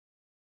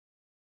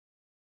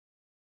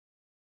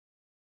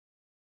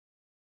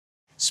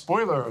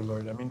Spoiler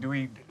alert. I mean,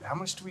 how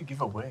much do we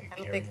give away? I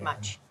don't think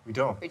much. We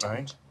don't, we don't.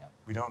 right? No.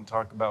 We don't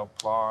talk about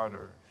plot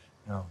or,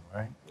 no,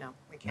 right? No,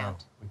 we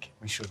can't. No,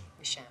 we shouldn't.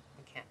 We shan't.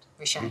 We can't.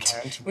 We shan't. We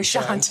can't? We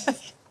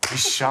shan't. We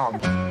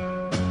shan't.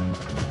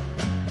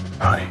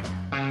 Hi.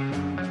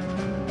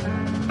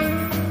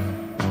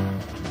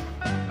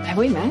 Have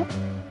we met?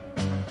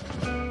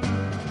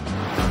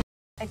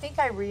 I think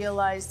I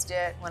realized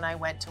it when I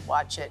went to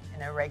watch it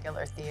in a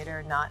regular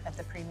theater, not at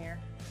the premiere,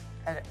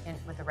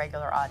 with a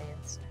regular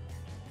audience.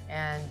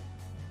 And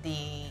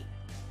the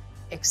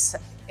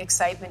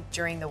excitement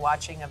during the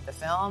watching of the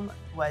film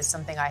was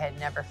something I had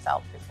never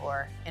felt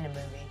before in a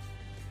movie.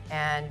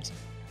 And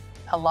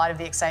a lot of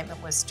the excitement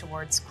was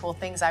towards cool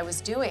things I was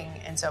doing.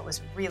 And so it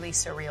was really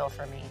surreal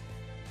for me.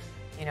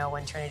 You know,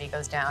 when Trinity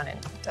goes down and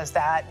does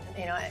that,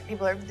 you know,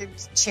 people are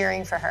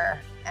cheering for her.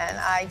 And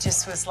I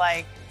just was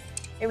like,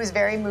 it was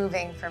very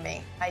moving for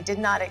me. I did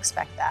not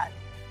expect that.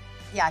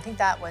 Yeah, I think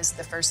that was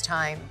the first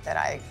time that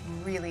I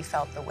really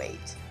felt the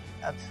weight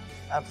of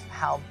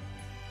how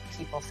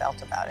people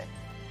felt about it.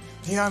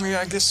 Yeah, I mean,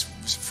 I guess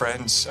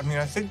friends. I mean,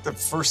 I think the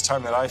first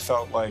time that I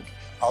felt like,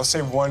 I'll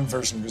say one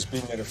version was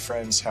being at a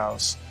friend's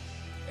house,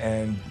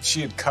 and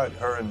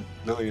her and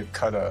Lily had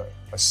cut a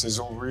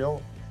sizzle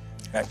reel,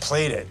 and I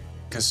played it,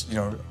 because, you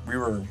know, we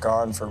were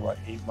gone for, what,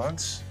 8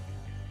 months?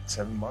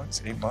 7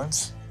 months? 8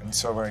 months? And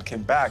so when I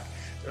came back,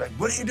 they're like,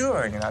 what are you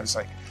doing? And I was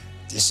like,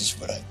 this is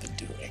what I've been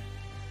doing.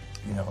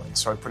 You know, and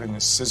so I put in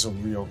this sizzle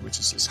reel, which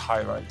is this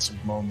highlights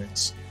of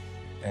moments.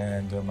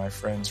 And my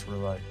friends were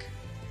like,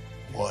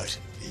 what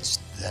is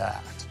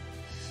that?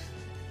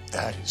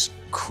 That is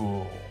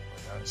cool.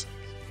 And I was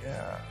like,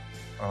 yeah.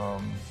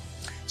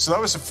 So that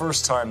was the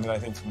first time that I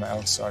think from the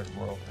outside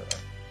world that I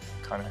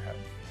kind of had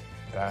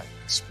that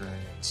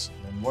experience.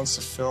 And once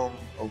the film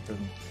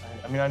opened,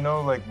 I mean, I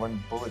know like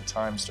when Bullet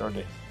Time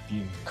started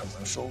being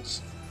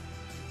commercials,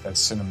 that's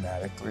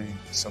cinematically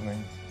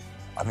something.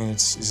 I mean,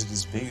 is it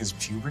as big as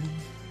puberty?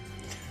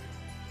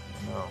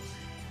 I don't know.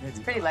 It's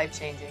pretty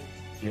life-changing.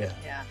 Yeah.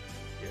 Yeah.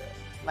 Yeah.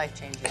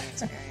 Life-changing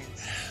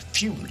experience.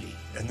 Puberty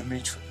and the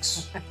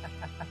Matrix.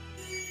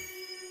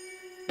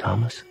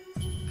 Thomas?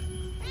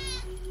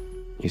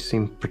 You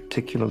seem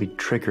particularly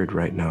triggered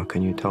right now.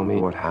 Can you tell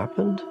me what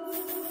happened?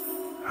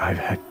 I've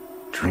had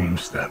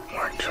dreams that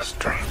weren't just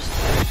dreams.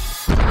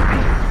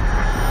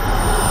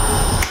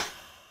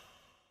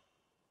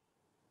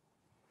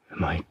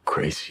 Am I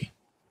crazy?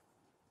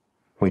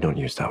 We don't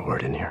use that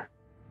word in here.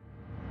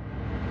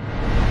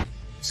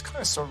 It's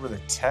kind of started with a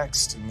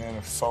text and then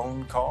a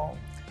phone call.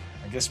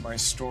 I guess my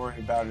story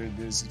about it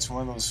is it's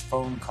one of those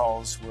phone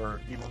calls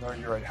where even though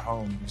you're at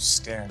home, you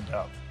stand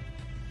up.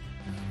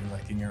 You know, you're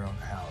like in your own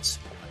house.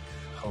 You're like,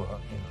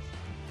 hello, you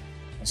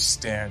know, I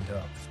stand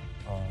up.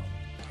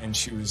 And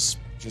she was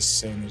just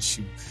saying that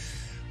she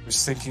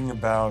was thinking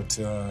about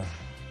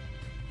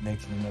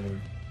making another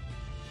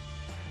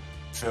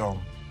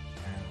film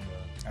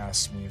and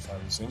asked me if I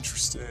was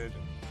interested.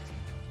 And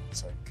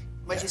it's like,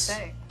 What'd yes. you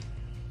say?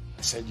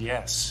 I said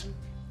yes.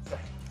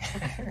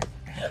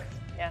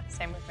 Yeah,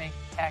 same with me.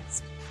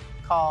 Text,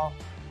 call,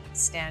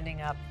 standing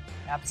up,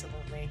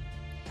 absolutely.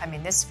 I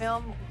mean, this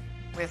film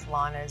with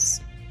Lana's,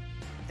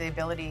 the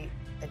ability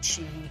that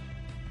she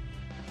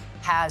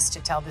has to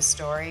tell this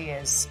story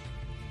is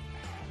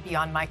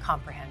beyond my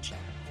comprehension.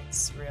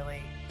 It's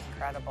really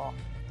incredible.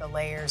 The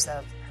layers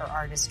of her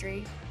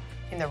artistry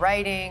in the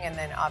writing and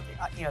then,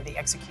 you know, the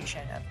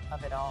execution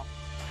of it all.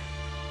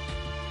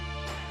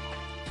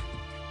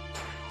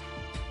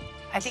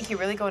 I think you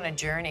really go on a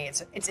journey.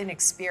 It's an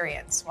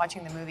experience.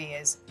 Watching the movie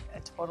is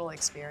a total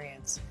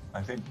experience.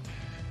 I think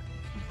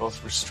we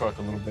both were struck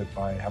a little bit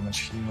by how much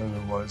humor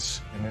there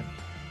was in it.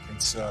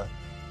 It's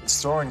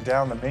throwing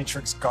down the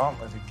Matrix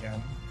gauntlet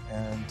again,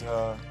 and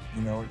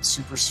you know, it's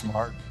super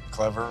smart,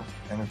 clever,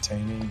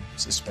 entertaining,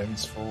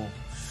 suspenseful,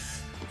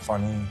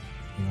 funny.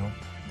 You know,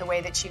 the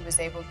way that she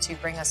was able to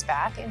bring us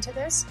back into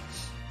this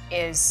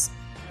is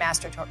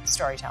master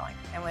storytelling.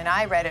 And when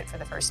I read it for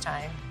the first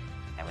time,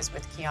 I was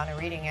with Keanu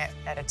reading it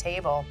at a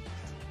table.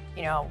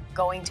 You know,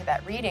 going to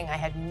that reading, I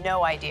had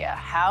no idea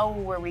how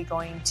were we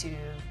going to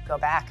go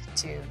back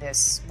to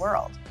this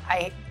world.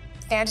 I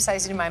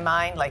fantasized in my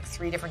mind like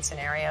 3 different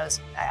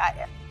scenarios.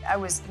 I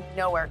was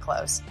nowhere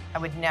close. I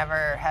would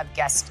never have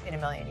guessed in a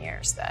million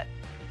years that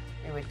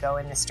we would go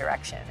in this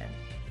direction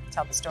and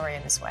tell the story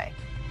in this way.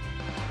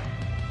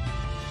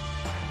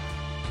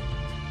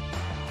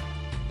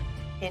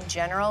 In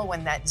general,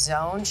 when that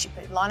zone,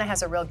 Lana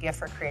has a real gift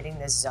for creating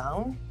this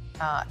zone.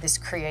 This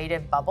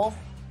creative bubble.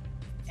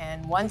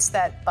 And once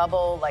that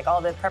bubble, like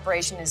all the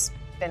preparation has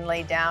been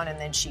laid down and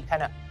then she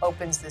kind of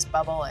opens this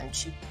bubble and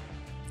she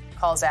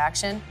calls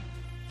action,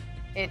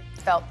 it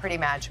felt pretty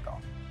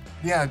magical.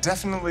 Yeah,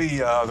 definitely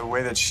the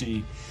way that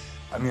she,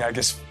 I mean, I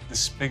guess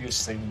this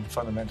biggest thing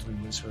fundamentally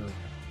was her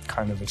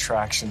kind of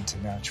attraction to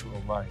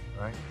natural light,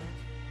 right?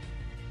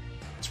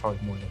 It's probably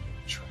more than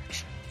an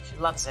attraction. She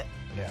loves it.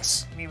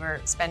 Yes. We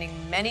were spending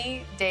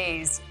many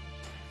days,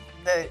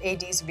 the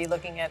ADs would be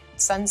looking at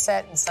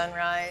sunset and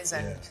sunrise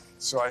and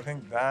So I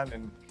think that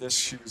and this,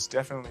 she was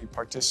definitely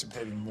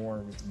participating more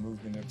with the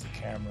movement of the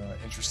camera,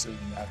 interested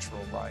in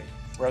natural light.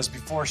 Whereas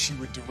before she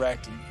would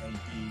direct and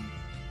be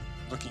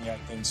looking at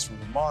things through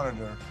the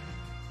monitor,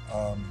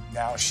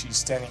 now she's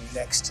standing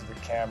next to the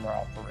camera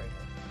operator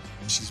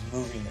and she's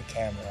moving the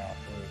camera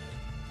operator.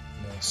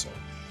 You know, so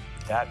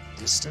that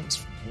distance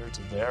from here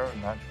to there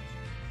and that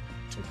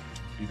to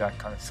be that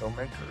kind of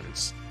filmmaker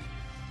is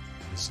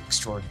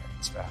extraordinary.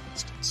 It's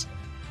vast.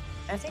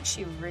 I think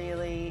she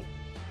really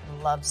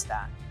loves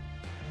that.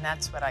 And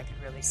that's what I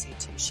could really see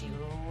too. She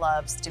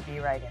loves to be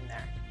right in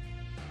there.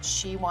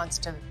 She wants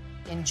to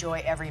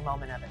enjoy every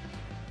moment of it.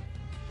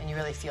 And you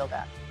really feel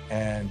that.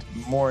 And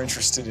more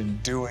interested in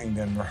doing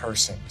than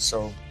rehearsing.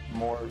 So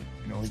more,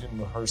 we didn't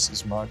rehearse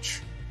as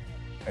much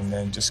and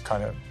then just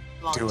kind of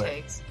do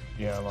takes. It.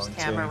 Yeah, long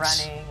takes. Camera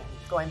running and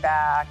going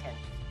back and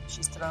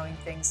she's throwing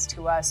things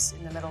to us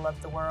in the middle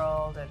of the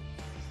world. And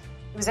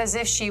it was as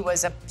if she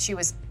was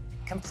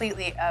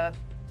completely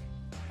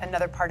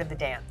another part of the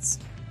dance.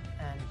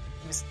 And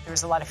there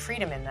was a lot of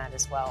freedom in that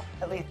as well.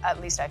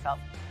 At least I felt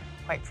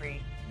quite free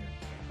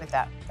with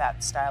that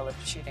style of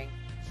shooting.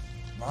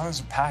 Mana's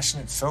a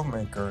passionate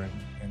filmmaker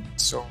and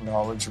so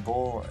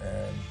knowledgeable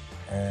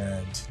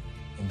and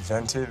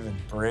inventive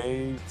and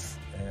brave.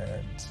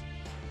 And,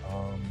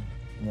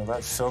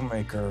 that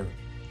filmmaker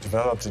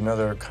developed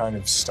another kind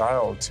of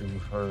style to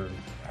her,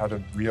 how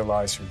to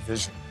realize her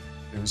vision.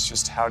 It was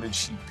just how did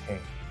she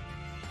paint,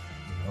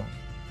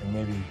 And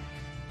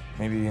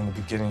maybe in the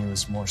beginning it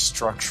was more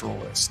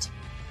structuralist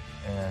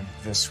and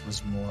this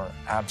was more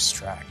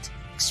abstract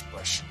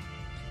expression,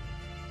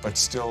 but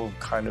still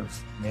kind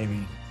of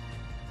maybe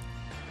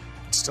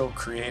still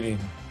creating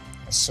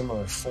a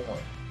similar form.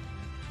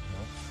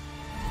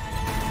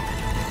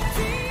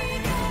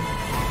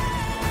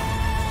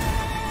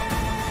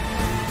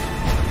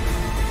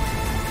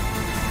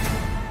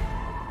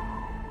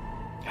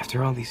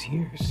 After all these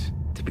years,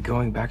 to be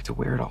going back to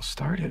where it all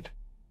started.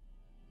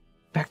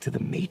 Back to the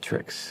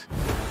Matrix.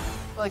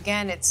 Well,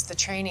 again, it's the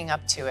training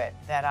up to it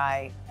that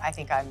I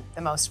think I'm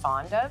the most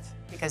fond of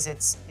because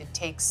it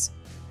takes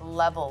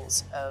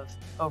levels of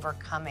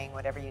overcoming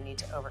whatever you need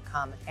to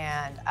overcome.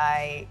 And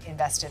I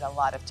invested a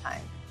lot of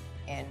time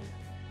in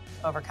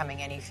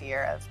overcoming any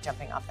fear of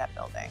jumping off that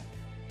building.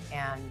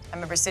 And I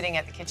remember sitting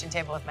at the kitchen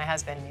table with my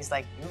husband and he's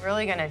like, "You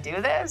really gonna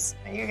do this?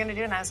 Are you gonna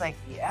do it?" And I was like,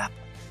 "Yep."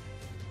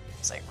 He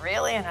was like,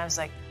 "Really?" And I was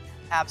like,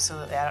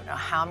 "Absolutely. I don't know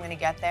how I'm going to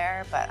get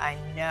there, but I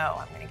know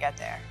I'm going to get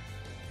there."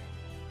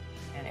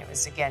 And it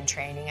was, again,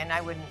 training. And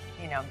I wouldn't,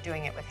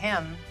 doing it with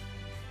him,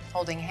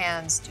 holding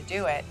hands to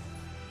do it,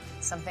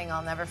 something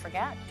I'll never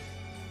forget.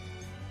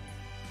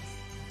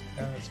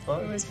 Yeah, it was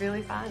fun. It was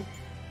really fun.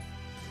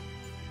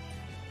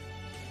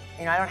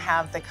 I don't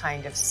have the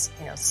kind of,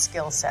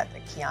 skill set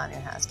that Keanu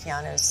has.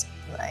 Keanu's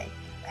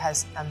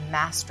has a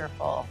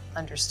masterful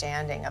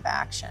understanding of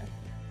action.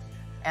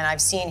 And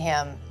I've seen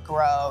him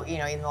grow,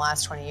 in the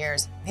last 20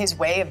 years. His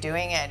way of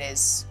doing it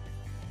is,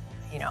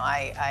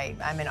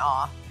 I'm in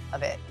awe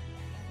of it.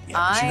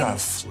 Yeah, but you got a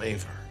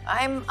flavor.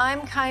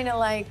 I'm kind of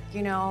like,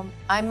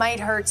 I might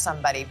hurt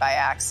somebody by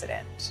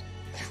accident,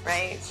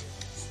 right?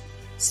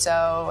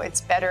 So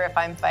it's better if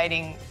I'm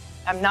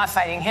not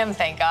fighting him,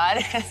 thank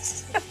God.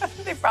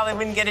 They probably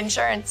wouldn't get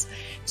insurance.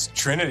 It's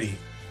Trinity.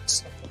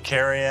 It's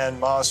Carrie-Anne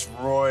Moss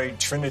Roy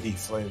Trinity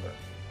flavor.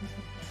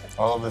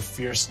 All of the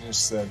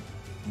fierceness that,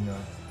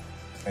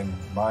 and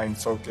mind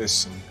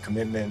focus and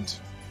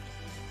commitment.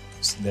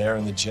 It's there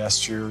in the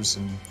gestures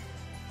and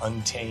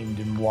untamed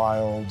and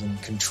wild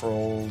and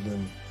controlled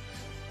and,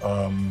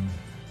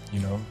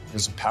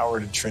 there's a power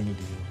to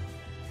Trinity,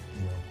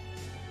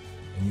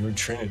 and you're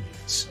Trinity,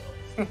 so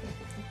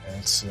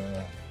it's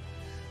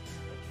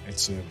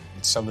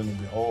something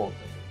to behold.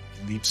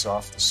 It leaps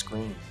off the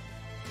screen.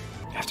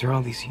 After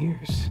all these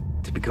years,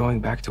 to be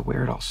going back to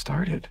where it all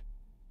started.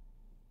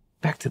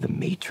 Back to the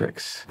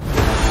Matrix.